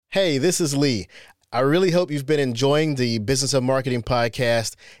Hey, this is Lee. I really hope you've been enjoying the Business of Marketing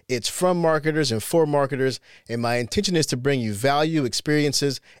podcast. It's from marketers and for marketers, and my intention is to bring you value,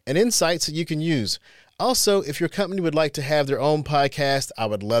 experiences, and insights that you can use. Also, if your company would like to have their own podcast, I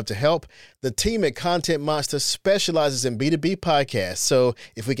would love to help. The team at Content Monster specializes in B2B podcasts, so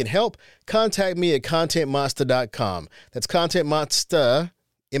if we can help, contact me at contentmonster.com. That's Content Monster,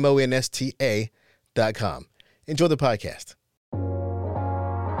 MONSTA.com. Enjoy the podcast.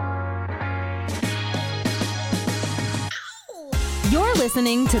 You're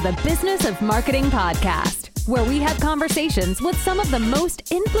listening to the Business of Marketing podcast, where we have conversations with some of the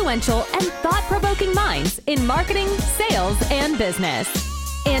most influential and thought-provoking minds in marketing, sales, and business.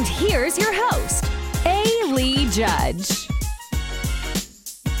 And here's your host, A. Lee Judge.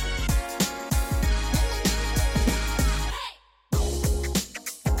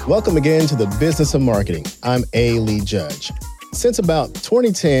 Welcome again to the Business of Marketing. I'm A. Lee Judge. Since about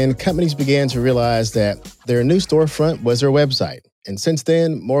 2010, companies began to realize that their new storefront was their website. And since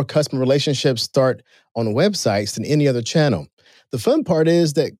then, more customer relationships start on websites than any other channel. The fun part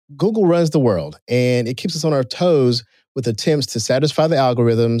is that Google runs the world, and it keeps us on our toes with attempts to satisfy the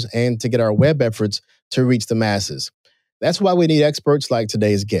algorithms and to get our web efforts to reach the masses. That's why we need experts like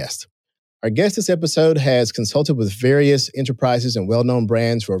today's guest. Our guest this episode has consulted with various enterprises and well-known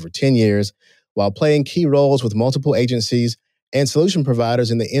brands for over 10 years, while playing key roles with multiple agencies and solution providers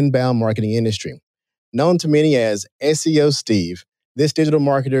in the inbound marketing industry. Known to many as SEO Steve, this digital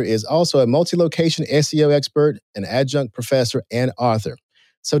marketer is also a multi-location SEO expert, an adjunct professor, and author.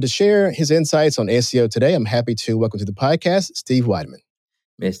 So to share his insights on SEO today, I'm happy to welcome to the podcast, Steve Wiideman.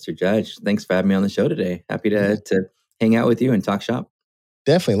 Mr. Judge, thanks for having me on the show today. Happy to hang out with you and talk shop.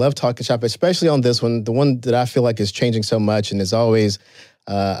 Definitely love talking shop, especially on this one, the one that I feel like is changing so much and is always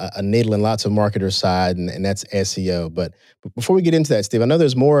a needle in lots of marketers' side, and that's SEO. But before we get into that, Steve, I know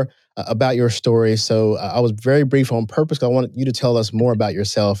there's more about your story, so I was very brief on purpose because I wanted you to tell us more about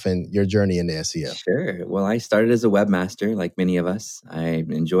yourself and your journey into SEO. Sure. Well, I started as a webmaster, like many of us. I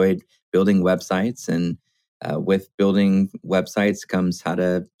enjoyed building websites, and with building websites comes how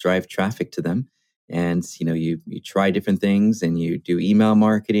to drive traffic to them. And you try different things, and you do email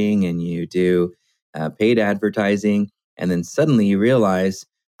marketing, and you do paid advertising. And then suddenly you realize,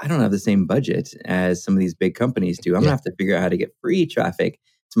 I don't have the same budget as some of these big companies do. I'm going to have to figure out how to get free traffic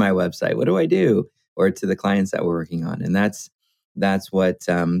to my website. What do I do? Or to the clients that we're working on. And that's what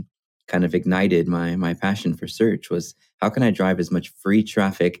kind of ignited my passion for search was, how can I drive as much free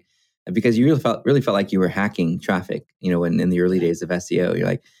traffic? Because you really felt like you were hacking traffic, in the early days of SEO. You're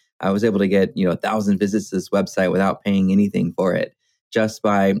like, I was able to get, 1,000 visits to this website without paying anything for it, just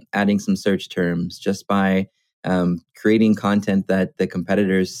by adding some search terms, just by creating content that the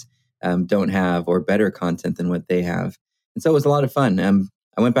competitors don't have, or better content than what they have. And so it was a lot of fun.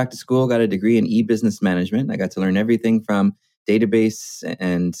 I went back to school, got a degree in e-business management. I got to learn everything from database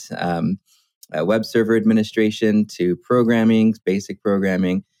and web server administration to programming, basic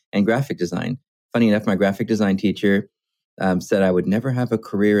programming, and graphic design. Funny enough, my graphic design teacher said I would never have a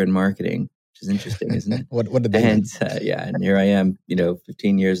career in marketing, which is interesting, isn't it? What did they mean? And here I am,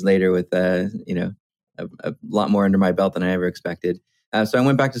 15 years later with a lot more under my belt than I ever expected. So I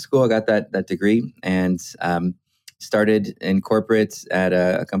went back to school, I got that degree, and started in corporate at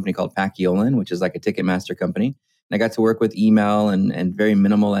a company called Paciolan, which is like a Ticketmaster company. And I got to work with email and very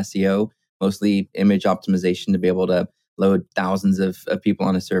minimal SEO, mostly image optimization to be able to load thousands of people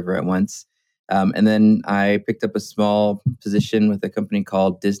on a server at once. And then I picked up a small position with a company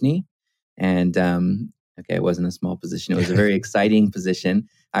called Disney. And it wasn't a small position. It was a very exciting position.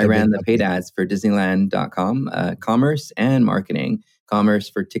 I ran the paid ads for Disneyland.com, commerce and marketing. Commerce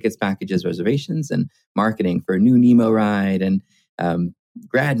for tickets, packages, reservations, and marketing for new Nemo ride and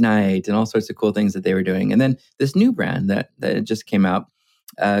grad night and all sorts of cool things that they were doing. And then this new brand that just came out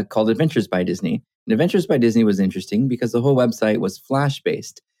called Adventures by Disney. And Adventures by Disney was interesting because the whole website was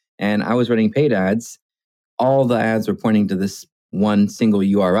Flash-based. And I was running paid ads. All the ads were pointing to this one single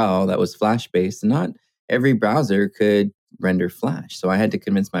URL that was Flash-based. And not every browser could render Flash. So I had to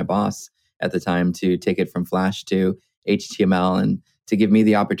convince my boss at the time to take it from Flash to HTML and to give me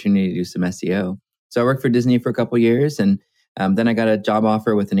the opportunity to do some SEO. So I worked for Disney for a couple of years, and then I got a job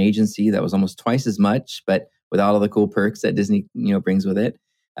offer with an agency that was almost twice as much, but with all of the cool perks that Disney brings with it.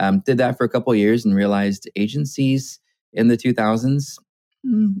 Did that for a couple of years and realized agencies in the 2000s,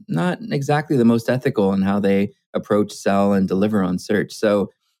 not exactly the most ethical in how they approach, sell, and deliver on search.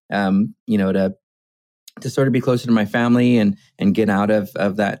 So, to sort of be closer to my family and get out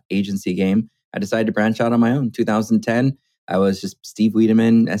of that agency game, I decided to branch out on my own. 2010, I was just Steve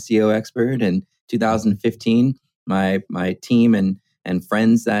Wiideman, SEO expert. And 2015, my team and and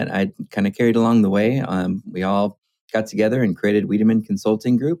friends that I kind of carried along the way. We all got together and created Wiideman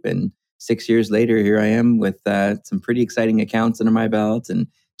Consulting Group. And 6 years later, here I am with some pretty exciting accounts under my belt, and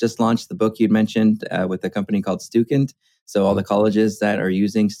just launched the book you'd mentioned with a company called Stukent. So all the colleges that are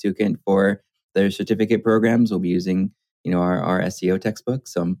using Stukent for their certificate programs will be using, our SEO textbook.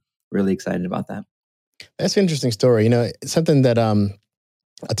 So I'm really excited about that. That's an interesting story. It's something that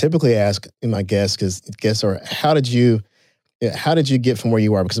I typically ask my guests, how did you get from where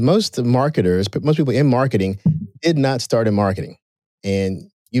you are? Because most marketers, but most people in marketing did not start in marketing. And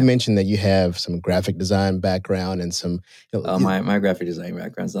you mentioned that you have some graphic design background and some... my graphic design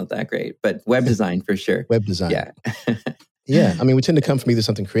background's not that great, but web design for sure. Web design. Yeah. Yeah. I mean, we tend to come from either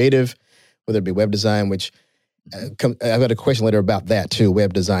something creative, whether it be web design, which I've got a question later about that too,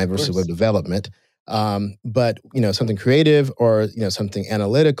 web design versus web development. But, something creative or, something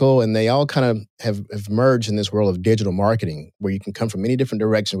analytical, and they all kind of have merged in this world of digital marketing where you can come from many different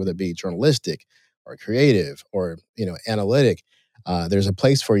directions, whether it be journalistic or creative or, analytic. There's a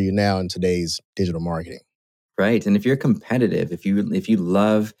place for you now in today's digital marketing. Right. And if you're competitive, if you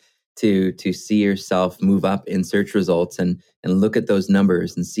love to see yourself move up in search results and look at those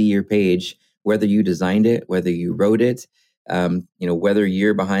numbers and see your page, whether you designed it, whether you wrote it, whether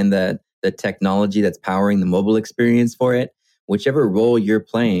you're behind the technology that's powering the mobile experience for it, whichever role you're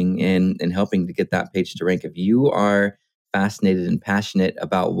playing in helping to get that page to rank, if you are fascinated and passionate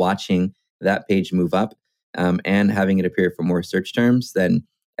about watching that page move up and having it appear for more search terms, then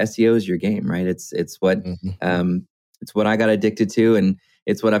SEO is your game, right? It's what it's what I got addicted to, and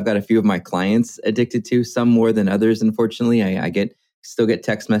it's what I've got a few of my clients addicted to. Some more than others, unfortunately. I still get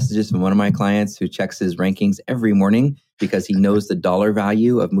text messages from one of my clients who checks his rankings every morning because he knows the dollar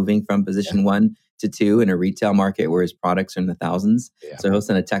value of moving from position 1 to 2 in a retail market where his products are in the thousands. Yeah. So he'll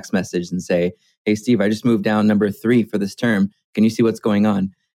send a text message and say, "Hey, Steve, I just moved down number 3 for this term. Can you see what's going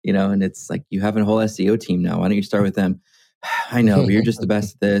on?" And it's like, you have a whole SEO team now. Why don't you start with them? I know, but you're just the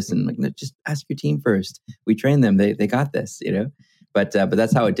best at this. And like, no, just ask your team first. We train them. They got this, But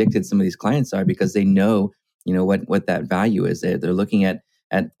that's how addicted some of these clients are, because they know, what that value is. They're looking at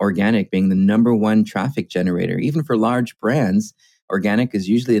organic being the number one traffic generator. Even for large brands, organic is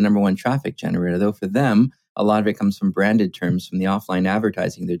usually the number one traffic generator. Though for them, a lot of it comes from branded terms, from the offline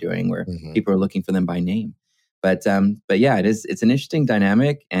advertising they're doing, where people are looking for them by name. But yeah, it's an interesting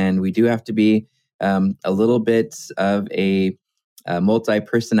dynamic, and we do have to be a little bit of a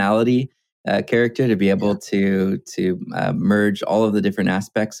multi-personality character to be able to merge all of the different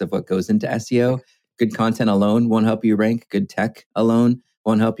aspects of what goes into SEO. Good content alone won't help you rank. Good tech alone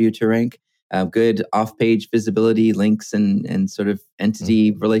won't help you to rank. Good off-page visibility, links, and sort of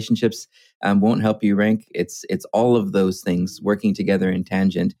entity relationships won't help you rank. It's all of those things working together in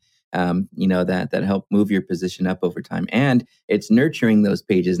tangent, that help move your position up over time. And it's nurturing those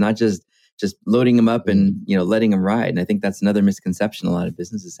pages, not just loading them up and letting them ride. And I think that's another misconception a lot of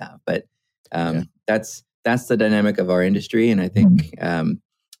businesses have. But that's the dynamic of our industry, and I think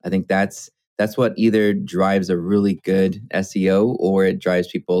that's what either drives a really good SEO or it drives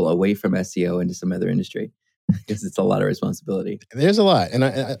people away from SEO into some other industry, because it's a lot of responsibility. There's a lot. And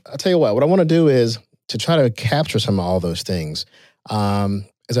I'll tell you what I want to do is to try to capture some of all those things.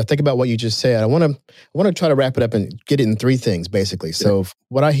 As I think about what you just said, I want to try to wrap it up and get it in 3 things, basically. Sure. So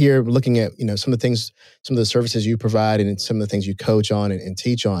what I hear looking at, some of the services you provide and some of the things you coach on and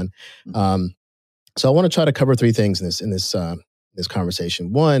teach on. So I want to try to cover 3 things in this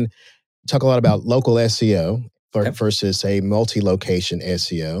conversation. One, talk a lot about local SEO versus, say, multi-location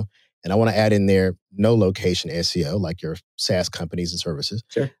SEO. And I want to add in there no location SEO, like your SaaS companies and services.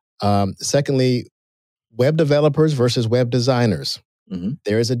 Sure. Secondly, web developers versus web designers.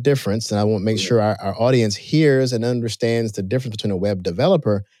 There is a difference, and I want to make sure our audience hears and understands the difference between a web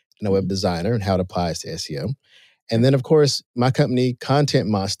developer and a web designer and how it applies to SEO. And then, of course, my company, Content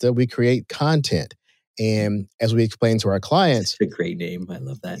Master, we create content. And as we explain to our clients... That's a great name. I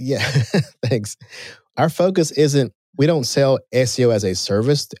love that. Yeah, thanks. Our focus isn't, we don't sell SEO as a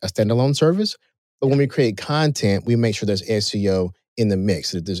service, a standalone service, but when we create content, we make sure there's SEO in the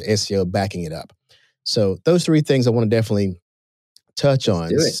mix, that there's SEO backing it up. So those 3 things I want to definitely touch on.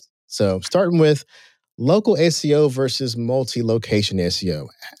 Let's do it. So starting with local SEO versus multi-location SEO.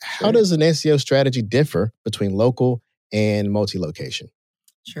 How does an SEO strategy differ between local and multi-location?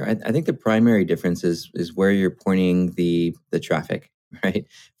 Sure. I think the primary difference is where you're pointing the traffic, right?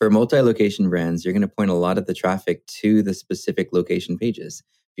 For multi-location brands, you're going to point a lot of the traffic to the specific location pages.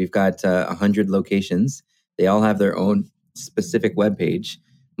 If you've got 100 locations, they all have their own specific web page.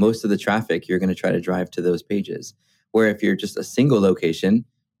 Most of the traffic you're going to try to drive to those pages. Where if you're just a single location,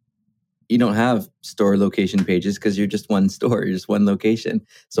 you don't have store location pages because you're just one store, you're just one location.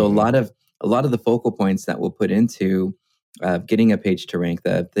 So Mm-hmm. a lot of the focal points that we'll put into getting a page to rank,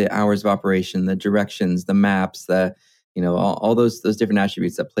 the hours of operation, the directions, the maps, all those different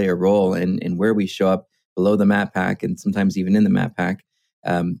attributes that play a role in where we show up below the map pack, and sometimes even in the map pack.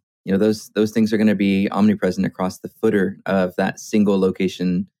 Those things are going to be omnipresent across the footer of that single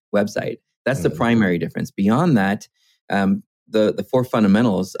location website. That's the primary difference. Beyond that, the four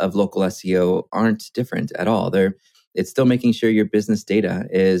fundamentals of local SEO aren't different at all. It's still making sure your business data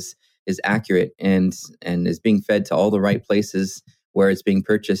is accurate and is being fed to all the right places where it's being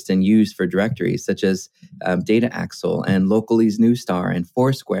purchased and used for directories such as Data Axle and Localese Newstar and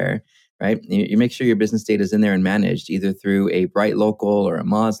Foursquare. Right, you make sure your business data is in there and managed either through a Bright Local or a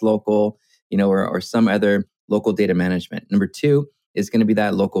Moz Local, or some other local data management. Number two is going to be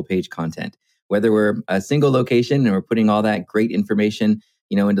that local page content. Whether we're a single location and we're putting all that great information,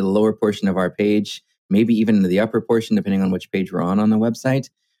 into the lower portion of our page, maybe even into the upper portion, depending on which page we're on the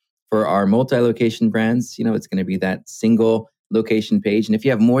website. For our multi-location brands, it's going to be that single location page. And if you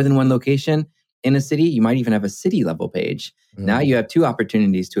have more than one location in a city, you might even have a city level page. Now you have two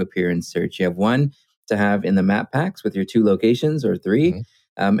opportunities to appear in search. You have one to have in the map packs with your two locations or three.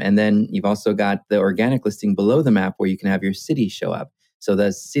 And then you've also got the organic listing below the map where you can have your city show up. So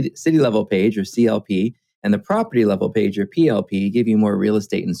the city level page or CLP and the property level page or PLP give you more real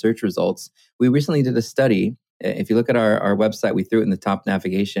estate and search results. We recently did a study. If you look at our website, we threw it in the top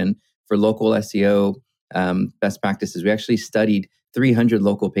navigation for local SEO best practices. We actually studied 300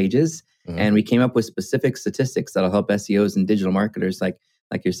 local pages. And we came up with specific statistics that'll help SEOs and digital marketers like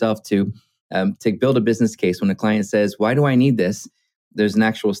yourself to build a business case. When a client says, "Why do I need this?" There's an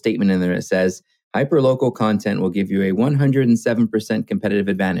actual statement in there that says, "Hyperlocal content will give you a 107% competitive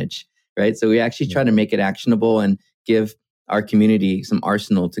advantage." Right? So we actually try to make it actionable and give our community some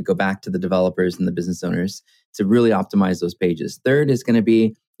arsenal to go back to the developers and the business owners to really optimize those pages. Third is going to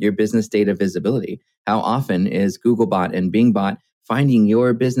be your business data visibility. How often is Googlebot and Bingbot finding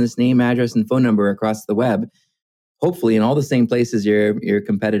your business name, address, and phone number across the web, hopefully in all the same places your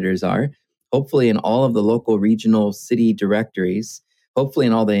competitors are, hopefully in all of the local, regional, city directories, hopefully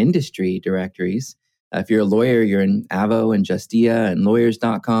in all the industry directories. If you're a lawyer, you're in Avo and Justia and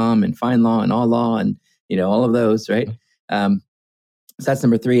lawyers.com and FindLaw and All Law and all of those, right? So that's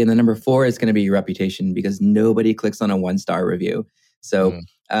number three. And then number four is going to be your reputation, because nobody clicks on a 1-star review. So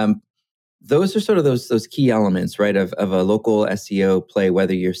those are sort of those key elements, right, of a local SEO play,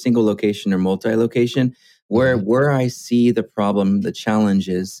 whether you're single location or multi-location. Where I see the problem, the challenge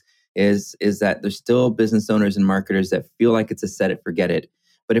is that there's still business owners and marketers that feel like it's a set it, forget it.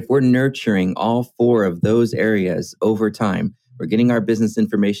 But if we're nurturing all four of those areas over time, we're getting our business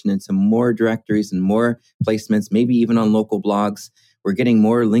information into more directories and more placements, maybe even on local blogs. We're getting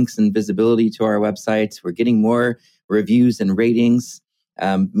more links and visibility to our websites. We're getting more reviews and ratings.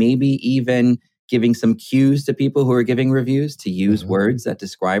 Maybe even giving some cues to people who are giving reviews to use words that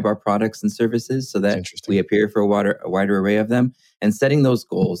describe our products and services so that we appear for a wider array of them, and setting those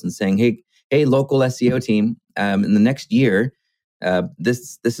goals and saying, hey, local SEO team, in the next year,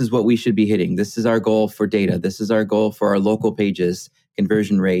 this is what we should be hitting. This is our goal for data. This is our goal for our local pages,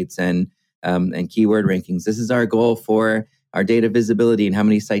 conversion rates, and keyword rankings. This is our goal for our data visibility and how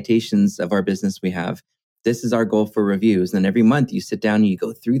many citations of our business we have. This is our goal for reviews. And then every month you sit down and you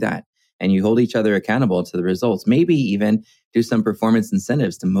go through that and you hold each other accountable to the results. Maybe even do some performance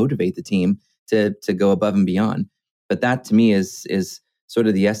incentives to motivate the team to go above and beyond. But that to me is sort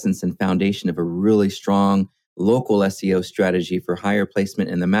of the essence and foundation of a really strong local SEO strategy for higher placement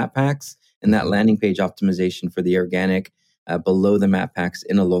in the map packs and that landing page optimization for the organic below the map packs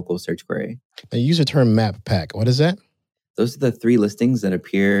in a local search query. Now, you use the term map pack. What is that? Those are the three listings that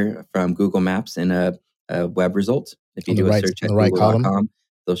appear from Google Maps in a web result. If you do a search at google.com,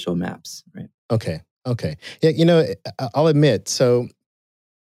 they'll show maps, right? Okay. Yeah, I'll admit, so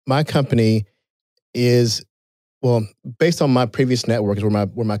my company is, well, based on my previous network is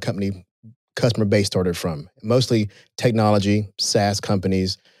where my company customer base started from, mostly technology, SaaS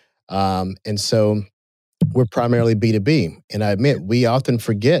companies. And so we're primarily B2B. And I admit, we often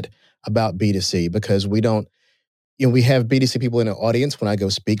forget about B2C because we don't, we have B2C people in the audience when I go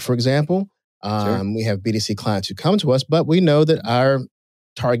speak, for example. We have B2C clients who come to us, but we know that our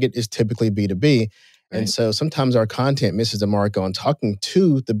target is typically B2B. Right. And so sometimes our content misses the mark on talking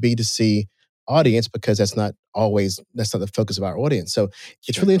to the B2C audience because that's not the focus of our audience. So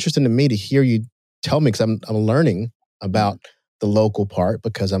it's really interesting to me to hear you tell me, because I'm learning about the local part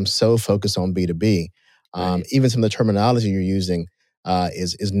because I'm so focused on B2B. Even some of the terminology you're using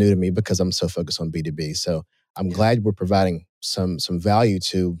is new to me because I'm so focused on B2B. So I'm glad we're providing some value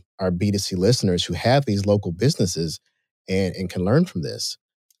to our B2C listeners who have these local businesses and can learn from this.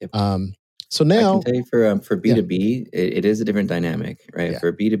 Yep. Um, so I can now, tell you for yeah, B2B, it is a different dynamic, right? yeah,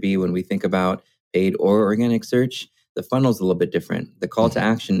 For B2B, when we think about paid or organic search, the funnel's a little bit different. The call to mhm,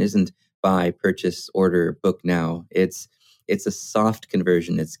 action isn't buy, purchase, order, book now. It's a soft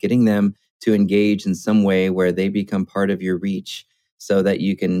conversion. It's getting them to engage in some way where they become part of your reach so that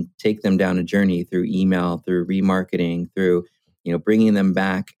you can take them down a journey through email, through remarketing, through, bringing them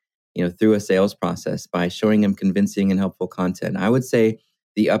back, through a sales process by showing them convincing and helpful content. I would say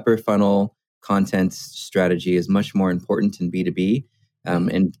the upper funnel content strategy is much more important in B2B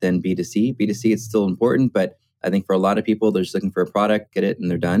mhm, and than B2C. B2C, it's still important, but I think for a lot of people, they're just looking for a product, get it, and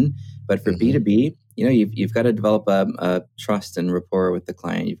they're done. But for mhm, B2B, you've got to develop a trust and rapport with the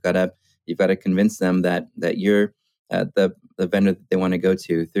client. You've got to convince them that you're the vendor that they want to go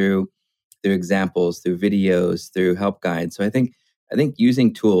to through examples, through videos, through help guides. So I think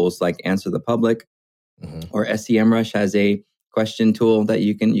using tools like Answer the Public mhm. or SEMrush has a question tool that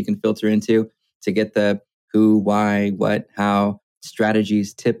you can filter into to get the who, why, what, how,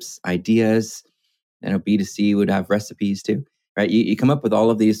 strategies, tips, ideas. I know B2C would have recipes too, right? You come up with all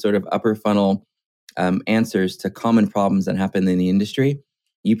of these sort of upper funnel answers to common problems that happen in the industry.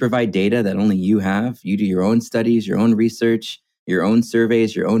 You provide data that only you have. You do your own studies, your own research, your own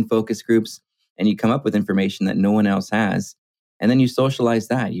surveys, your own focus groups, and you come up with information that no one else has. And then you socialize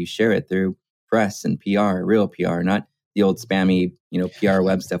that. You share it through press and PR, real PR, not the old spammy, PR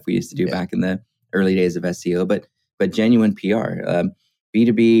web stuff we used to do Yeah. back in the early days of SEO, but genuine PR.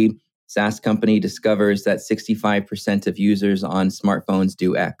 B2B SaaS company discovers that 65% of users on smartphones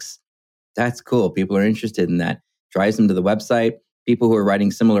do X. That's cool. People are interested in that. Drives them to the website. People who are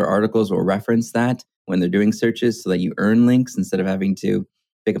writing similar articles will reference that when they're doing searches so that you earn links instead of having to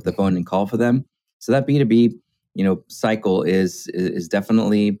pick up the phone and call for them. So that B2B, cycle is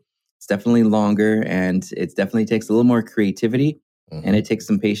definitely longer, and it definitely takes a little more creativity, and Mhm. it takes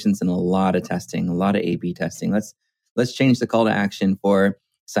some patience and a lot of testing, a lot of A/B testing. Let's change the call to action for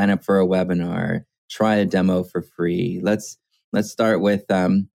sign up for a webinar, try a demo for free. Let's start with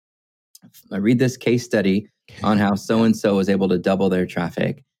I read this case study on how so Yeah. and so was able to double their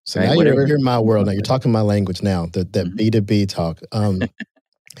traffic, So now right? you're Whatever in my you come world. up Now you're with. talking my language now. That Mhm. B2B talk.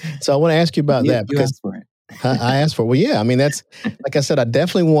 So I want to ask you about that You because asked for it. I asked for. Well, yeah. I mean, that's like I said. I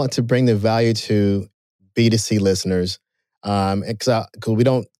definitely want to bring the value to B2C listeners, because we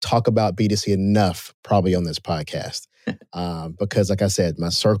don't talk about B2C enough probably on this podcast. Because like I said, my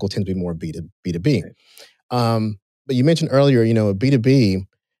circle tends to be more B2B. Right. But you mentioned earlier, B2B,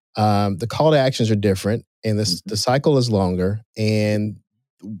 the call to actions are different, and the Mhm. cycle is longer, and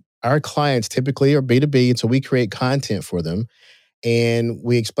our clients typically are B2B, and so we create content for them. And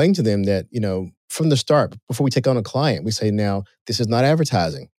we explain to them that, from the start, before we take on a client, we say, now, this is not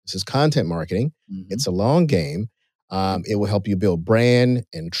advertising. This is content marketing. Mhm. It's a long game. Mhm. It will help you build brand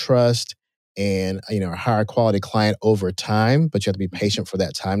and trust and, a higher quality client over time, but you have to be Mhm. patient for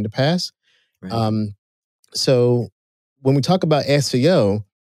that time to pass. Right. Um, so when we talk about SEO,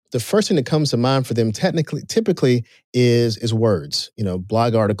 the first thing that comes to mind for them typically is words,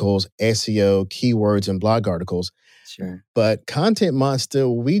 blog articles, SEO, keywords, and blog articles. Sure. But Content Monster,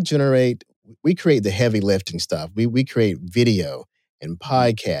 we create the heavy lifting stuff. We create video and Mhm.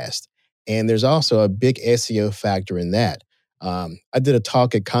 podcast, and there's also a big SEO factor in that. I did a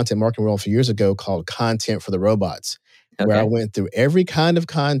talk at Content Marketing World a few years ago called "Content for the Robots," where I Okay. went through every kind of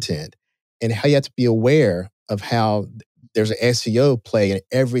content and how you have to be aware of how there's an SEO play in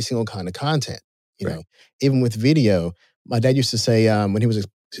every single kind of content. You Right. know, even with video, my dad used to say, when he was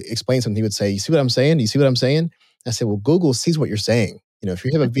explaining something, he would say, "You see what I'm saying? Do you see what I'm saying?" I said, well, Google sees what you're saying. If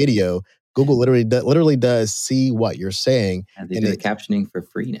you have a video, Google literally does see what you're saying. And they And do the it captioning for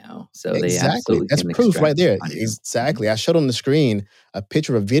free now, so they exactly, absolutely that's can proof right extract there. audio. Mhm. Exactly. I showed on the screen a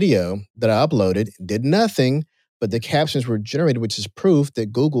picture of a video that I uploaded, did nothing, but the Yeah. captions were generated, which is proof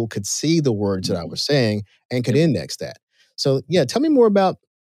that Google could see the words that I Mhm. was saying and could Yep. index that. So yeah, tell me more about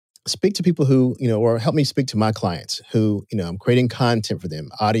speak to people who, or help me speak to my clients who, I'm creating content for them,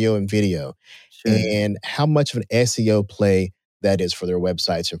 audio and video, Sure. and how much of an SEO play that is for their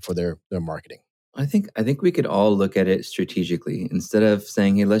websites and for their marketing. I think we could all look at it strategically instead of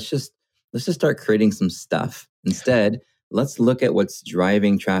saying, "Hey, let's just start creating some stuff." Instead, let's look at what's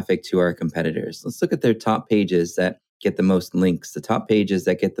driving traffic to our competitors. Let's look at their top pages that get the most links, the top pages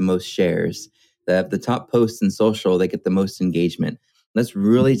that get the most shares, the top posts in social that get the most engagement. Let's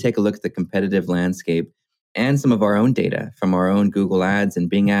really take a look at the competitive landscape and some of our own data from our own Google Ads and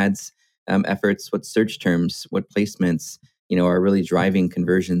Bing Ads efforts. What search terms, what placements, are really driving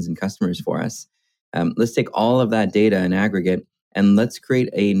conversions and customers for us. Let's take all of that data in aggregate and let's create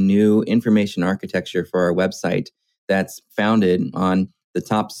a new information architecture for our website that's founded on the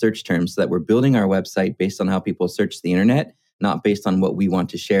top search terms, so that we're building our website based on how people search the internet, not based on what we want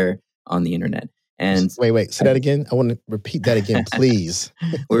to share on the internet. And wait, say that again. I want to repeat that again, please.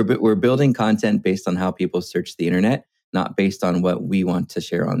 we're building content based on how people search the internet, not based on what we want to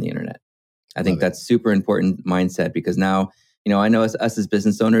share on the internet. I think that's super important mindset, because now, I know us as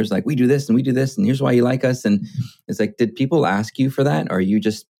business owners, like we do this and here's why you like us. And it's like, did people ask you for that? Or are you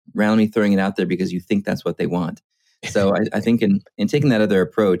just randomly throwing it out there because you think that's what they want? So I think in taking that other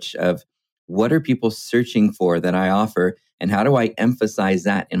approach of what are people searching for that I offer, and how do I emphasize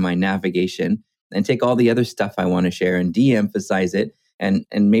that in my navigation, and take all the other stuff I want to share and de-emphasize it, and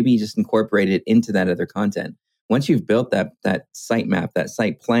maybe just incorporate it into that other content. Once you've built that site map, that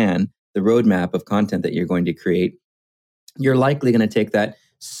site plan, the roadmap of content that you're going to create, you're likely going to take that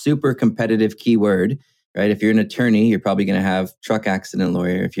super competitive keyword, right? If you're an attorney, you're probably going to have truck accident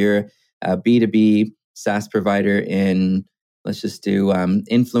lawyer. If you're a B2B SaaS provider in, let's just do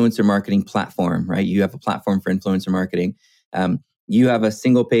influencer marketing platform, right? You have a platform for influencer marketing. You have a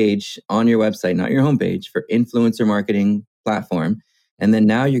single page on your website, not your homepage, for influencer marketing platform. And then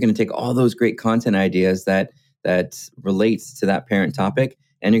now you're going to take all those great content ideas that relates to that parent topic,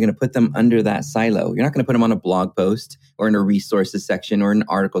 and you're going to put them under that silo. You're not going to put them on a blog post or in a resources section or an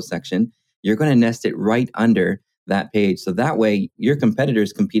article section. You're going to nest it right under that page. So that way, your competitor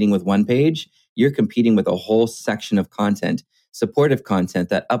is competing with one page. You're competing with a whole section of content, supportive content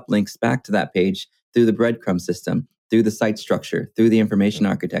that uplinks back to that page through the breadcrumb system, through the site structure, through the information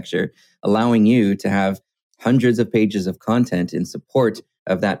architecture, allowing you to have hundreds of pages of content in support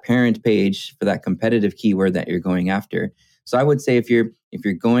of that parent page for that competitive keyword that you're going after. So I would say if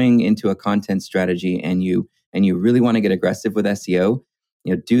you're going into a content strategy and you really want to get aggressive with SEO,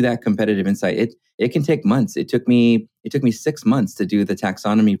 do that competitive insight. It can take months. It took me 6 months to do the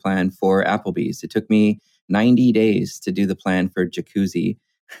taxonomy plan for Applebee's. It took me 90 days to do the plan for Jacuzzi,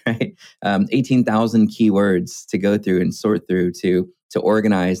 right? 18,000 keywords to go through and sort through to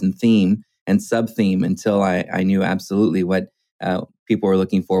organize and theme and sub-theme until I knew absolutely what people were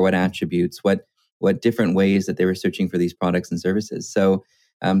looking for, what attributes, what different ways that they were searching for these products and services. So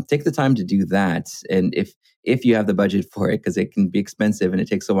take the time to do that. And if you have the budget for it, because it can be expensive and it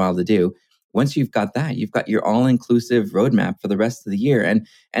takes a while to do, once you've got that, you've got your all-inclusive roadmap for the rest of the year. And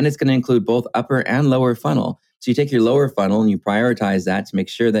it's going to include both upper and lower funnel. So you take your lower funnel and you prioritize that to make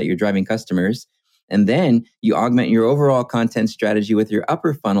sure that you're driving customers. And then you augment your overall content strategy with your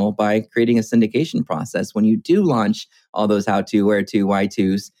upper funnel by creating a syndication process when you do launch all those how-to, where-to,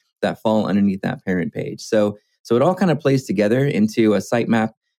 why-tos that fall underneath that parent page. So it all kind of plays together into a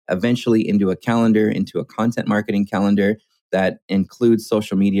sitemap, eventually into a calendar, into a content marketing calendar that includes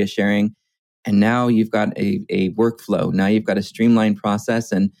social media sharing. And now you've got a workflow. Now you've got a streamlined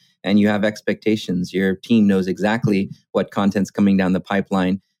process, and you have expectations. Your team knows exactly what content's coming down the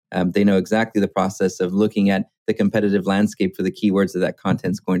pipeline. They know exactly the process of looking at the competitive landscape for the keywords that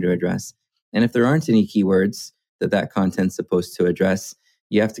content's going to address. And if there aren't any keywords that content's supposed to address,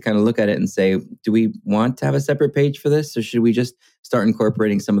 you have to kind of look at it and say, do we want to have a separate page for this? Or should we just start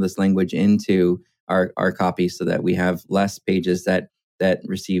incorporating some of this language into our copy so that we have less pages that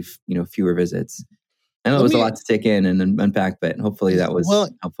receive fewer visits? I know it was a lot to take in and unpack, but hopefully that was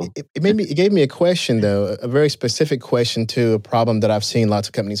helpful. It gave me a question, though, a very specific question to a problem that I've seen lots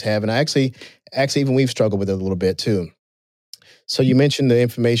of companies have. And I actually even we've struggled with it a little bit too. So you mentioned the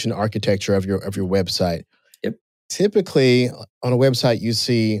information architecture of your website. Yep. Typically on a website,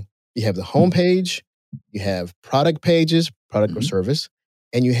 you have the homepage, you have product pages, product or service,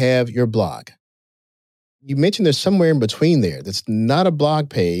 and you have your blog. You mentioned there's somewhere in between there that's not a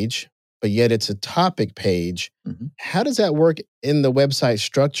blog page, but yet it's a topic page. How does that work in the website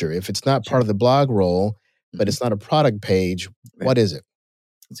structure? If it's not part of the blog role, but it's not a product page, what is it?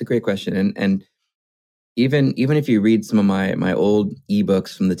 It's a great question. And even if you read some of my old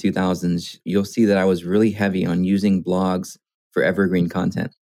ebooks from the 2000s, you'll see that I was really heavy on using blogs for evergreen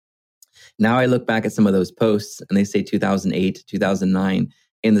content. Now I look back at some of those posts and they say 2008, 2009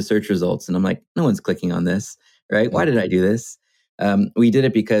 in the search results. And I'm like, no one's clicking on this, right? Why did I do this? We did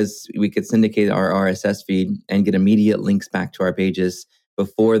it because we could syndicate our RSS feed and get immediate links back to our pages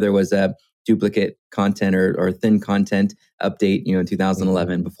before there was a duplicate content or thin content update, in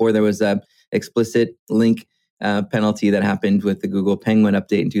 2011, before there was a explicit link penalty that happened with the Google Penguin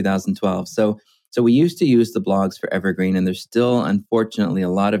update in 2012. So we used to use the blogs for evergreen, and there's still, unfortunately, a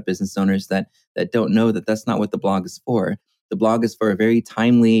lot of business owners that don't know that that's not what the blog is for. The blog is for a very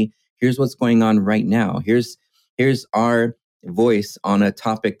timely, here's what's going on right now. Here's our voice on a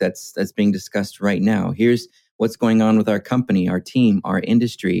topic that's being discussed right now. Here's what's going on with our company, our team, our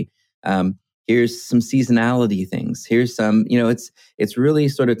industry. Here's some seasonality things. Here's some, it's really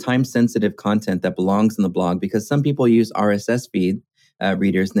sort of time-sensitive content that belongs in the blog, because some people use RSS feed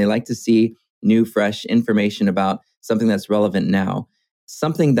readers and they like to see new, fresh information about something that's relevant now.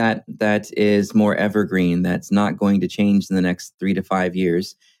 Something that is more evergreen, that's not going to change in the next 3 to 5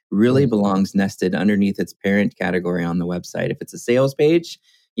 years, really belongs nested underneath its parent category on the website. If it's a sales page,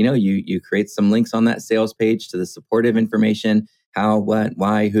 you create some links on that sales page to the supportive information, how, what,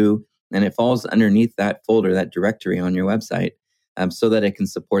 why, who, and it falls underneath that folder, that directory on your website, so that it can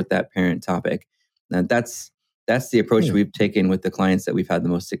support that parent topic. Now, that's the approach we've taken with the clients that we've had the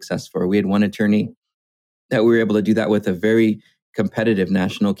most success for. We had one attorney that we were able to do that with a very competitive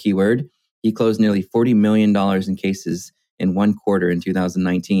national keyword. He closed nearly $40 million in cases in one quarter in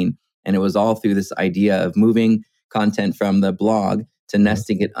 2019. And it was all through this idea of moving content from the blog to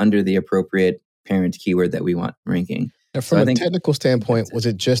nesting it under the appropriate parent keyword that we want ranking. Now, from a technical standpoint, was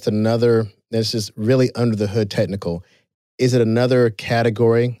it just this is really under the hood technical, is it another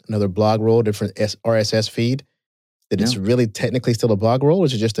category, another blog role, different RSS feed, that it's really technically still a blog role, or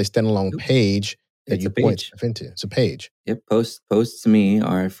is it just a standalone page that you point stuff into? It's a page. Yep. Posts to me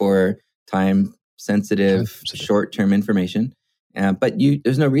are for time-sensitive, short-term information. But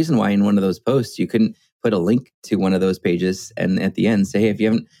there's no reason why in one of those posts you couldn't put a link to one of those pages and at the end say, hey, if you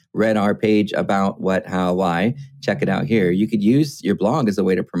haven't read our page about what, how, why, check it out here. You could use your blog as a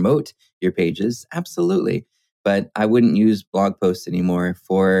way to promote your pages. Absolutely. But I wouldn't use blog posts anymore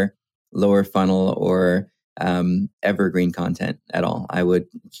for lower funnel or evergreen content at all. I would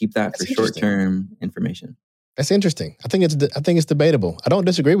keep that for short-term information. That's interesting. I think it's debatable. I don't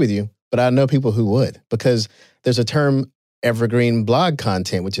disagree with you, but I know people who would, because there's a term, evergreen blog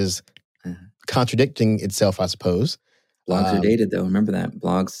content, which is contradicting itself, I suppose. Blogs are dated, though. Remember that.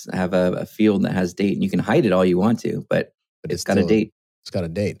 Blogs have a field that has date, and you can hide it all you want to, but it's got a date. It's got a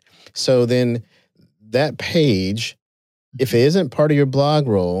date. So then that page, if it isn't part of your blog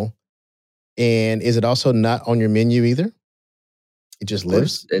role, and is it also not on your menu either? It just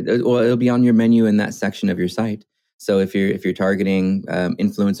lives? It'll be on your menu in that section of your site. So if you're targeting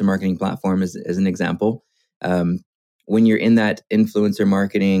influencer marketing platform as an example, when you're in that influencer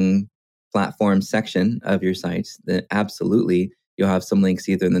marketing platform section of your site, then absolutely you'll have some links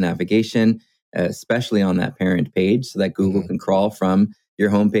either in the navigation, especially on that parent page, so that Google can crawl from your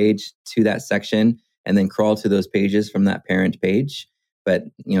homepage to that section and then crawl to those pages from that parent page. But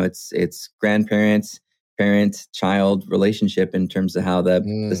it's grandparents, parent-child relationship in terms of how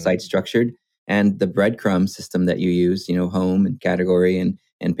the site's structured, and the breadcrumb system that you use, home and category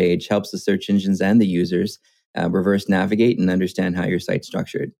and page, helps the search engines and the users reverse navigate and understand how your site's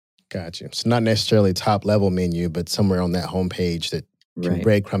structured. Gotcha. So not necessarily top level menu, but somewhere on that homepage that can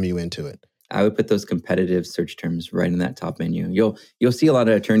breadcrumb you into it. I would put those competitive search terms right in that top menu. You'll see a lot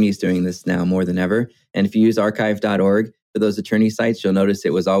of attorneys doing this now more than ever. And if you use archive.org for those attorney sites, you'll notice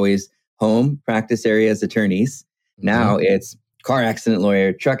it was always home, practice areas, attorneys. Now it's car accident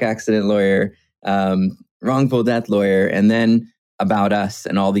lawyer, truck accident lawyer, wrongful death lawyer, and then about us,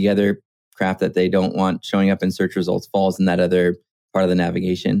 and all the other crap that they don't want showing up in search results falls in that other part of the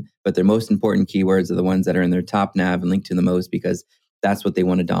navigation. But their most important keywords are the ones that are in their top nav and linked to the most, because that's what they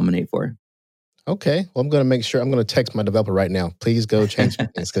want to dominate for. Okay. Well, I'm going to make sure. I'm going to text my developer right now. Please go change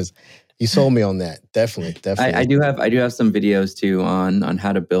things, because you sold me on that. Definitely. I do have some videos too on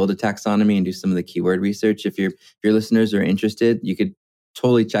how to build a taxonomy and do some of the keyword research. If your listeners are interested, you could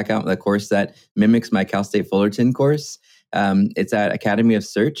totally check out the course that mimics my Cal State Fullerton course. It's at Academy of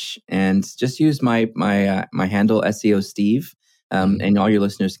Search, and just use my handle SEO Steve, and all your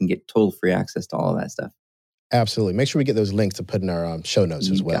listeners can get total free access to all of that stuff. Absolutely. Make sure we get those links to put in our show notes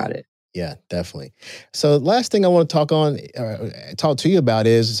as well. Got it. Yeah, definitely. So last thing I want to talk to you about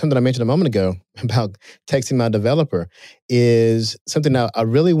is something I mentioned a moment ago about texting my developer, is something that I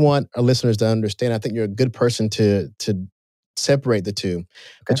really want our listeners to understand. I think you're a good person to separate the two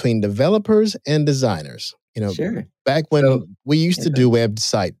between developers and designers. Sure. Back when we used to do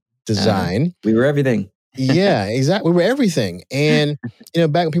website design, we were everything. Yeah, exactly. We were everything. And,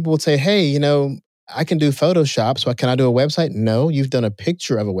 back when people would say, hey, I can do Photoshop, so can I do a website? No, you've done a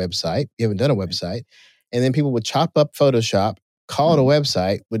picture of a website. You haven't done a website. And then people would chop up Photoshop, call it a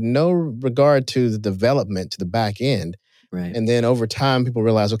website with no regard to the development, to the back end. Right. And then over time, people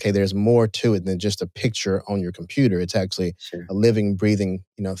realize, okay, there's more to it than just a picture on your computer. It's actually a living, breathing,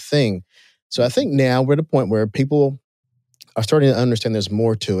 thing. So I think now we're at a point where people are starting to understand there's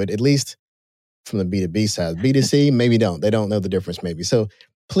more to it, at least from the B2B side. B2C, maybe don't. They don't know the difference, maybe. So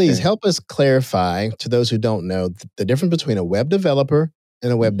please help us clarify to those who don't know the difference between a web developer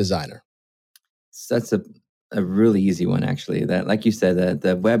and a web designer. So that's a really easy one, actually. That, like you said,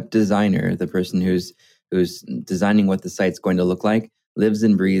 the web designer, the person who's designing what the site's going to look like, lives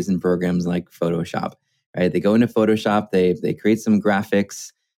and breathes in programs like Photoshop. Right? They go into Photoshop, they create some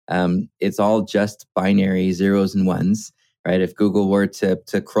graphics. It's all just binary zeros and ones. Right? If Google were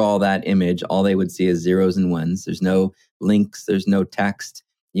to crawl that image, all they would see is zeros and ones. There's no links. There's no text.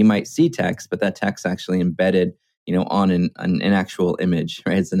 You might see text, but that text actually embedded, on an actual image.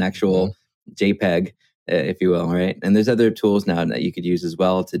 Right? It's an actual JPEG, if you will. Right? And there's other tools now that you could use as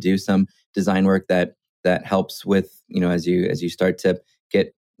well to do some design work that helps with, as you start to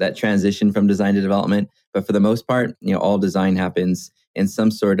get that transition from design to development. But for the most part, all design happens in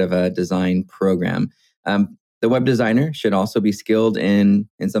some sort of a design program. The web designer should also be skilled in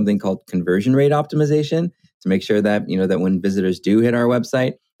something called conversion rate optimization to make sure that, that when visitors do hit our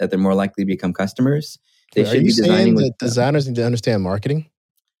website, that they're more likely to become customers. They should be designing with designers need to understand marketing.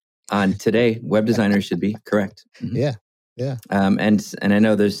 Today, web designers should be correct. Mm-hmm. Yeah. And I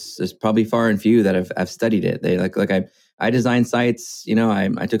know there's probably far and few that have studied it. They like I design sites.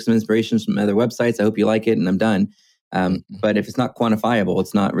 I took some inspirations from other websites. I hope you like it, and I'm done. But if it's not quantifiable,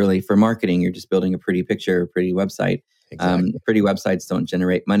 it's not really for marketing. You're just building a pretty picture, a pretty website. Exactly. Pretty websites don't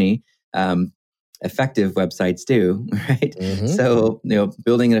generate money. Effective websites do, right? Mm-hmm. So,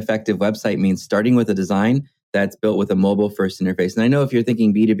 building an effective website means starting with a design that's built with a mobile first interface. And I know if you're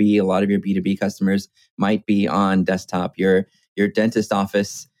thinking B2B, a lot of your B2B customers might be on desktop. Your dentist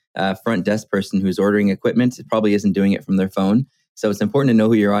office front desk person who's ordering equipment probably isn't doing it from their phone. So it's important to know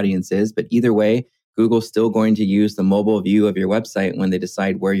who your audience is. But either way, Google's still going to use the mobile view of your website when they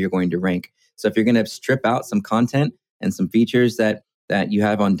decide where you're going to rank. So if you're going to strip out some content and some features that you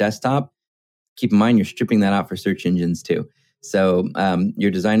have on desktop, keep in mind you're stripping that out for search engines too. So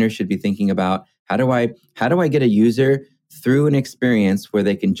your designer should be thinking about how do I get a user through an experience where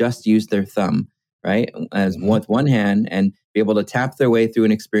they can just use their thumb, right, as with one hand, and be able to tap their way through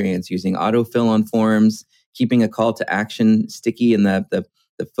an experience using autofill on forms, keeping a call to action sticky in the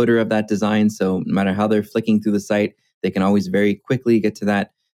footer of that design. So no matter how they're flicking through the site, they can always very quickly get to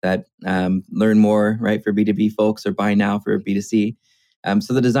that learn more, right, for B2B folks, or buy now for B2C.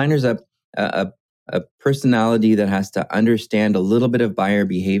 So the designer's a personality that has to understand a little bit of buyer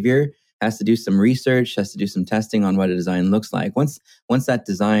behavior, has to do some research, has to do some testing on what a design looks like. Once that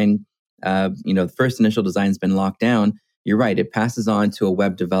design, the first initial design's been locked down, you're right, it passes on to a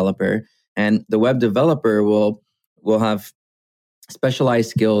web developer, and the web developer will have specialized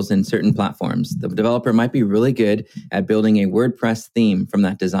skills in certain platforms. The developer might be really good at building a WordPress theme from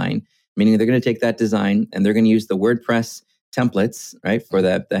that design, meaning they're going to take that design and they're going to use the WordPress templates, right, for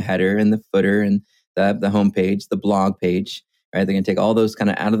the header and the footer and the homepage, the blog page, right? They're going to take all those kind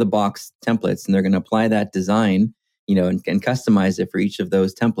of out of the box templates and they're going to apply that design, and customize it for each of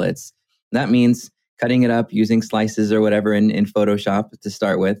those templates. That means cutting it up using slices or whatever in Photoshop to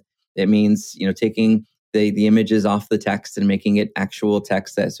start with. It means, taking the images off the text and making it actual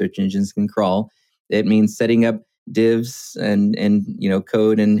text that search engines can crawl. It means setting up divs and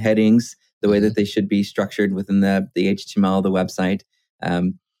code and headings the way that they should be structured within the HTML of the website.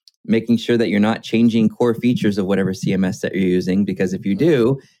 Making sure that you're not changing core features of whatever CMS that you're using, because if you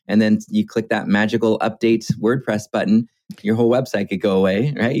do, and then you click that magical update WordPress button, your whole website could go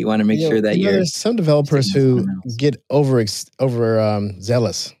away, right? You want to make sure that there's some developers who get over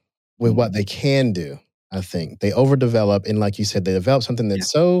zealous with what they can do. I think they overdevelop, and like you said, they develop something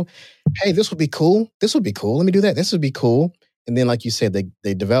that's hey, this would be cool. This would be cool. Let me do that. This would be cool. And then, like you said,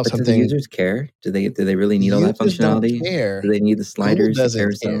 they develop something. Do the users care? Do they really need all that functionality? Don't care. Do they need the sliders, the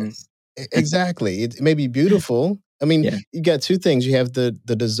carousels? Exactly. It may be beautiful. I mean, you got two things. You have the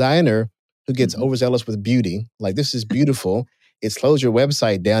designer who gets overzealous with beauty. Like, this is beautiful. It slows your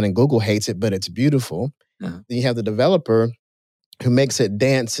website down, and Google hates it, but it's beautiful. Then you have the developer who makes it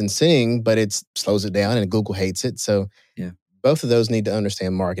dance and sing, but it slows it down, and Google hates it. So both of those need to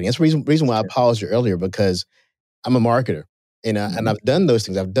understand marketing. That's the reason why I paused you earlier, because I'm a marketer. And I've done those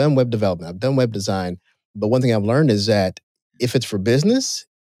things. I've done web development. I've done web design. But one thing I've learned is that if it's for business,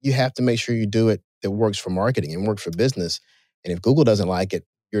 you have to make sure you do it that works for marketing and works for business. And if Google doesn't like it,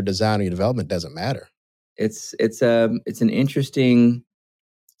 your design or your development doesn't matter. It's an interesting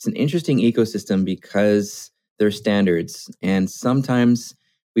ecosystem because there's standards, and sometimes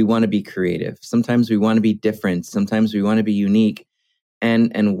we want to be creative. Sometimes we want to be different. Sometimes we want to be unique.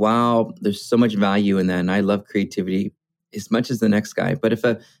 And while there's so much value in that, and I love creativity as much as the next guy, but if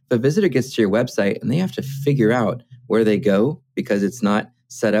a visitor gets to your website and they have to figure out where they go because it's not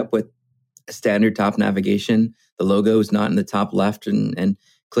set up with a standard top navigation, the logo is not in the top left and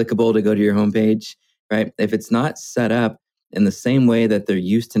clickable to go to your homepage, right? If it's not set up in the same way that they're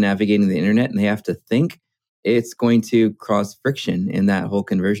used to navigating the internet and they have to think, it's going to cause friction in that whole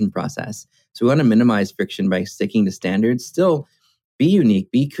conversion process. So we want to minimize friction by sticking to standards. Still be unique,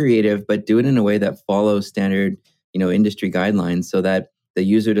 be creative, but do it in a way that follows standard, industry guidelines so that the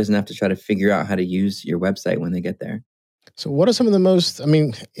user doesn't have to try to figure out how to use your website when they get there. So what are some of the most, I'm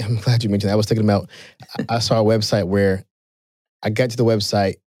glad you mentioned that. I was thinking about, I saw a website where I got to the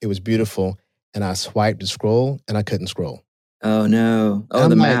website, it was beautiful, and I swiped to scroll and I couldn't scroll. Oh no. Oh,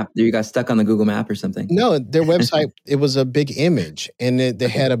 the map. You got stuck on the Google map or something. No, their website, it was a big image and they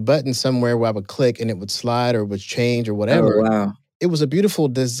had a button somewhere where I would click and it would slide or it would change or whatever. Oh, wow. It was a beautiful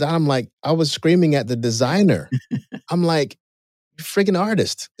design. I was screaming at the designer. I'm like, you freaking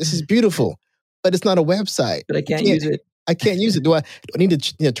artist. This is beautiful, but it's not a website. But I can't use it. I can't use it. Do I need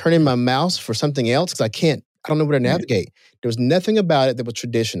to turn in my mouse for something else? Because I don't know where to navigate. There was nothing about it that was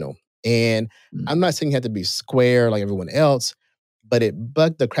traditional. And I'm not saying you had to be square like everyone else, but it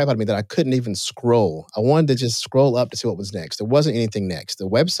bugged the crap out of me that I couldn't even scroll. I wanted to just scroll up to see what was next. There wasn't anything next. The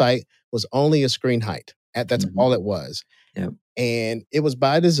website was only a screen height. That's all it was. Yep. And it was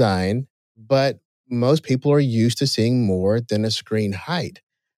by design, but most people are used to seeing more than a screen height.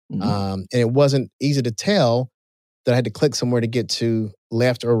 And it wasn't easy to tell that I had to click somewhere to get to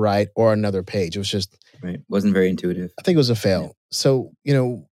left or right or another page. It was just... Right. Wasn't very intuitive. I think it was a fail. Yeah. So,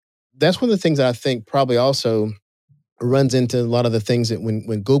 that's one of the things that I think probably also runs into a lot of the things that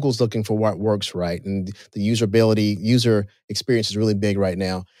when Google's looking for what works right and the user experience is really big right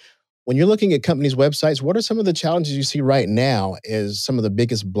now. When you're looking at companies' websites, what are some of the challenges you see right now as some of the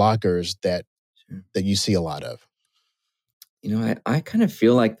biggest blockers that you see a lot of? I kind of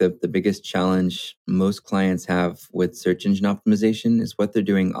feel like the biggest challenge most clients have with search engine optimization is what they're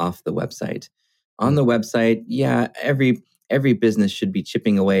doing off the website. On the website, every business should be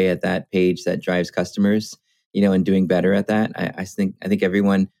chipping away at that page that drives customers, and doing better at that. I think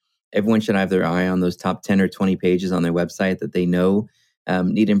everyone should have their eye on those top 10 or 20 pages on their website that they know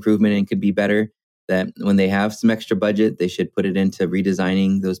need improvement and could be better. That when they have some extra budget, they should put it into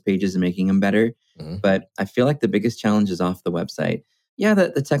redesigning those pages and making them better. But I feel like the biggest challenge is off the website. Yeah,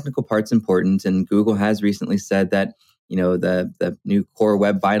 the technical part's important, and Google has recently said that the new Core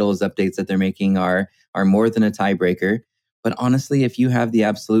Web Vitals updates that they're making are more than a tiebreaker. But honestly, if you have the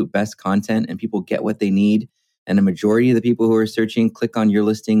absolute best content and people get what they need, and a majority of the people who are searching click on your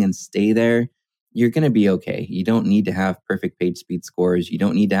listing and stay there, you're going to be okay. You don't need to have perfect page speed scores. You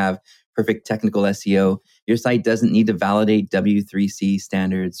don't need to have perfect technical SEO. Your site doesn't need to validate W3C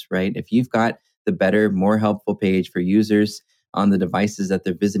standards, right? If you've got the better, more helpful page for users on the devices that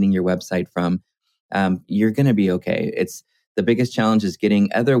they're visiting your website from, you're going to be okay. It's the biggest challenge is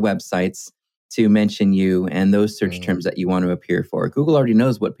getting other websites to mention you and those search terms that you want to appear for. Google already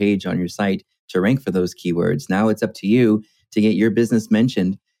knows what page on your site to rank for those keywords. Now it's up to you to get your business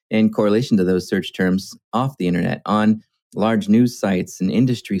mentioned in correlation to those search terms off the internet, on large news sites and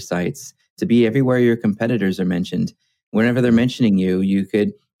industry sites, to be everywhere your competitors are mentioned. Whenever they're mentioning you, you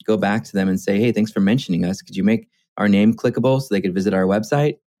could go back to them and say, hey, thanks for mentioning us. Could you make our name clickable so they could visit our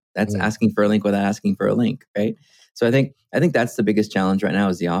website? That's asking for a link without asking for a link, right? So I think that's the biggest challenge right now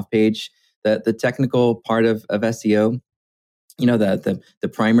is the off page. The technical part of SEO,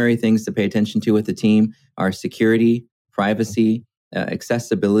 the primary things to pay attention to with the team are security, privacy,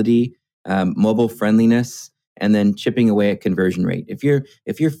 accessibility, mobile friendliness, and then chipping away at conversion rate. If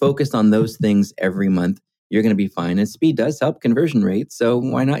you're focused on those things every month, you're going to be fine. And speed does help conversion rate, so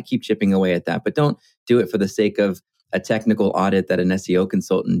why not keep chipping away at that? But don't do it for the sake of a technical audit that an SEO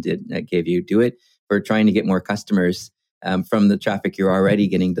consultant gave you. Do it for trying to get more customers from the traffic you're already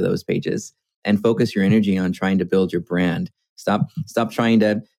getting to those pages, and focus your energy on trying to build your brand. Stop trying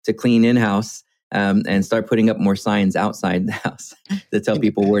to clean in-house and start putting up more signs outside the house that tell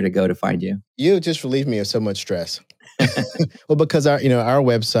people where to go to find you. You just relieve me of so much stress. Well, because our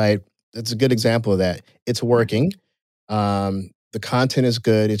website, it's a good example of that. It's working. The content is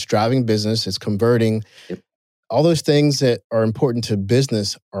good. It's driving business. It's converting. Yep. All those things that are important to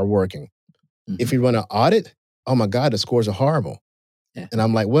business are working. If we run an audit, oh my God, the scores are horrible. Yeah. And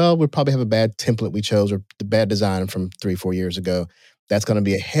I'm like, well, we probably have a bad template we chose or the bad design from 3-4 years ago. That's going to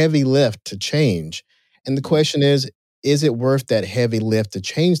be a heavy lift to change. And the question is it worth that heavy lift to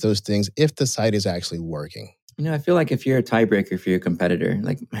change those things if the site is actually working? I feel like if you're a tiebreaker for your competitor,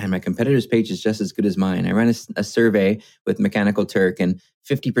 like, man, my competitor's page is just as good as mine. I ran a survey with Mechanical Turk, and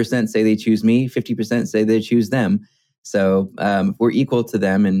 50% say they choose me, 50% say they choose them. So we're equal to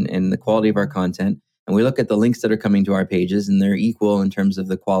them in the quality of our content. And we look at the links that are coming to our pages, and they're equal in terms of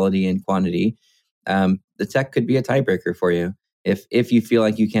the quality and quantity. The tech could be a tiebreaker for you. If you feel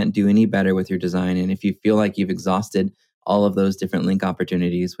like you can't do any better with your design, and if you feel like you've exhausted all of those different link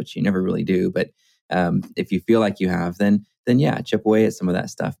opportunities, which you never really do, but If you feel like you have, then yeah, chip away at some of that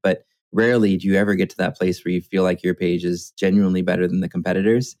stuff. But rarely do you ever get to that place where you feel like your page is genuinely better than the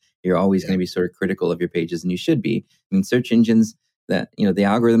competitors. You're always going to be sort of critical of your pages, and you should be. I mean, search engines, that, the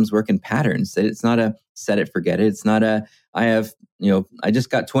algorithms work in patterns. It's not a set it, forget it. It's not a, I just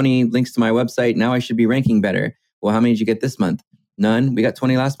got 20 links to my website. Now I should be ranking better. Well, how many did you get this month? None. We got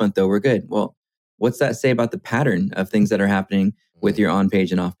 20 last month though. We're good. Well, what's that say about the pattern of things that are happening with your on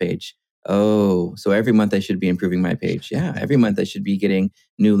page and off page? Oh, so every month I should be improving my page. Yeah. Every month I should be getting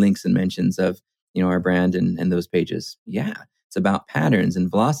new links and mentions of, our brand and those pages. Yeah. It's about patterns and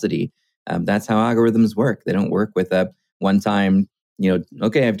velocity. That's how algorithms work. They don't work with a one-time,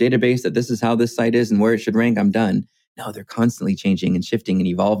 okay, I have database that this is how this site is and where it should rank. I'm done. No, they're constantly changing and shifting and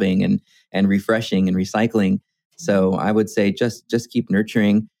evolving and refreshing and recycling. So I would say just keep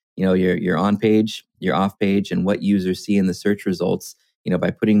nurturing, your on page, your off page, and what users see in the search results,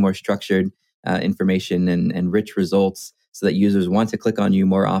 by putting more structured information and rich results so that users want to click on you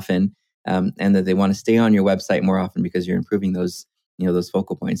more often, and that they want to stay on your website more often because you're improving those, those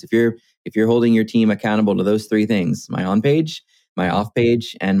focal points. If you're holding your team accountable to those three things, my on page, my off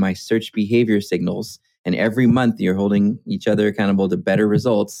page, and my search behavior signals, and every month you're holding each other accountable to better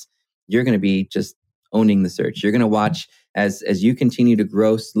results, you're going to be just owning the search. You're going to watch as you continue to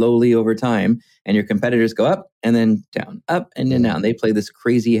grow slowly over time, and your competitors go up and then down, up and then down. They play this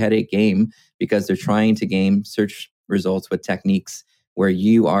crazy headache game because they're trying to game search results with techniques where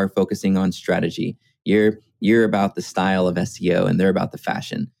you are focusing on strategy. You're about the style of SEO, and they're about the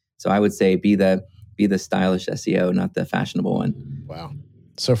fashion. So I would say be the stylish SEO, not the fashionable one. Wow.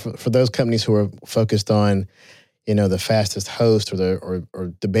 So for those companies who are focused on, the fastest host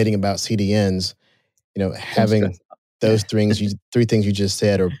or debating about CDNs, having those three things you just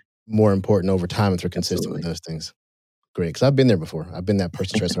said are more important over time if they're consistent with those things. Great. Because I've been there before. I've been that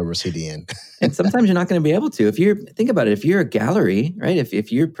person stressing over CDN. And sometimes you're not going to be able to. Think about it, if you're a gallery, right?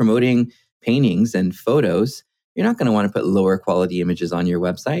 If you're promoting paintings and photos, you're not going to want to put lower quality images on your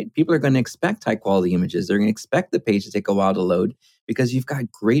website. People are going to expect high quality images. They're going to expect the page to take a while to load because you've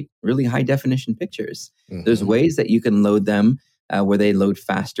got great, really high definition pictures. Mm-hmm. There's ways that you can load them where they load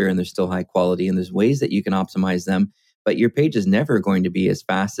faster and they're still high quality. And there's ways that you can optimize them, but your page is never going to be as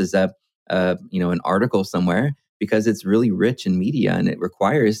fast as an article somewhere because it's really rich in media and it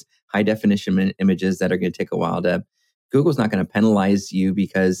requires high definition images that are going to take a while to. Google's not going to penalize you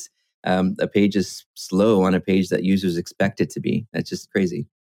because a page is slow on a page that users expect it to be. That's just crazy,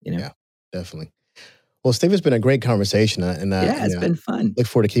 Yeah, definitely. Well, Steve, it's been a great conversation. It's been fun. Look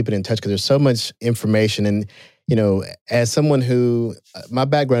forward to keeping in touch because there's so much information. And, as someone who, my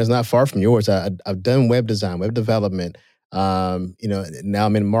background is not far from yours. I've done web design, web development. Now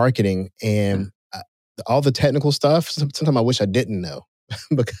I'm in marketing and all the technical stuff, sometimes I wish I didn't know.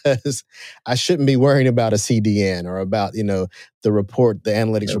 Because I shouldn't be worrying about a CDN or about, the report, the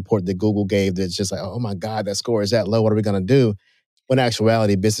analytics report that Google gave that's just like, oh my God, that score is that low. What are we going to do? When in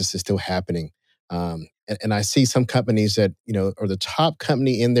actuality, business is still happening. And I see some companies that, are the top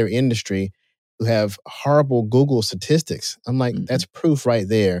company in their industry who have horrible Google statistics. I'm like, that's proof right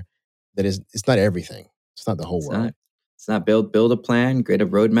there that it's not everything. It's not the whole world. It's not build a plan, create a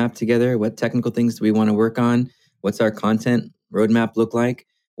roadmap together. What technical things do we want to work on? What's our content roadmap look like?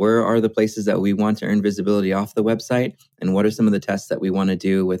 Where are the places that we want to earn visibility off the website? And what are some of the tests that we want to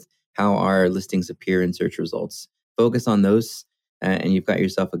do with how our listings appear in search results? Focus on those, and you've got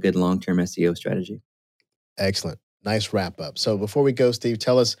yourself a good long-term SEO strategy. Excellent. Nice wrap up. So before we go, Steve,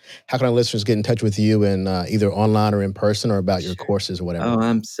 tell us, how can our listeners get in touch with you and either online or in person or about your courses or whatever? Oh,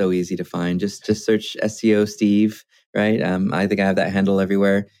 I'm so easy to find. Just search SEO Steve, right? I think I have that handle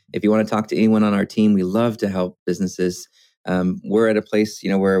everywhere. If you want to talk to anyone on our team, we love to help businesses. We're at a place,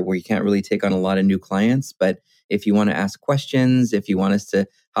 where you can't really take on a lot of new clients, but if you want to ask questions, if you want us to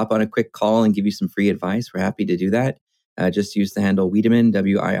hop on a quick call and give you some free advice, we're happy to do that. Just use the handle Wiideman,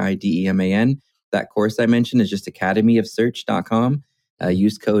 Wiideman. That course I mentioned is just academyofsearch.com.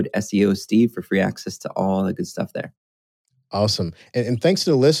 Use code SEO Steve for free access to all the good stuff there. Awesome. And thanks to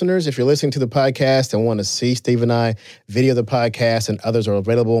the listeners. If you're listening to the podcast and want to see Steve and I, video the podcast and others are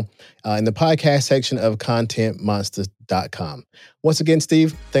available in the podcast section of contentmonsters.com. Once again,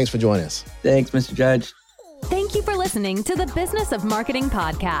 Steve, thanks for joining us. Thanks, Mr. Judge. Thank you for listening to the Business of Marketing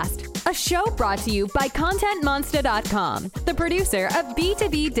podcast, a show brought to you by ContentMonster.com, the producer of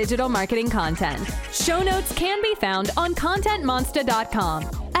B2B digital marketing content. Show notes can be found on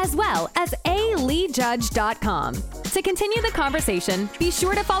ContentMonster.com, as well as aleejudge.com. To continue the conversation, be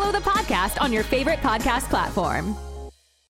sure to follow the podcast on your favorite podcast platform.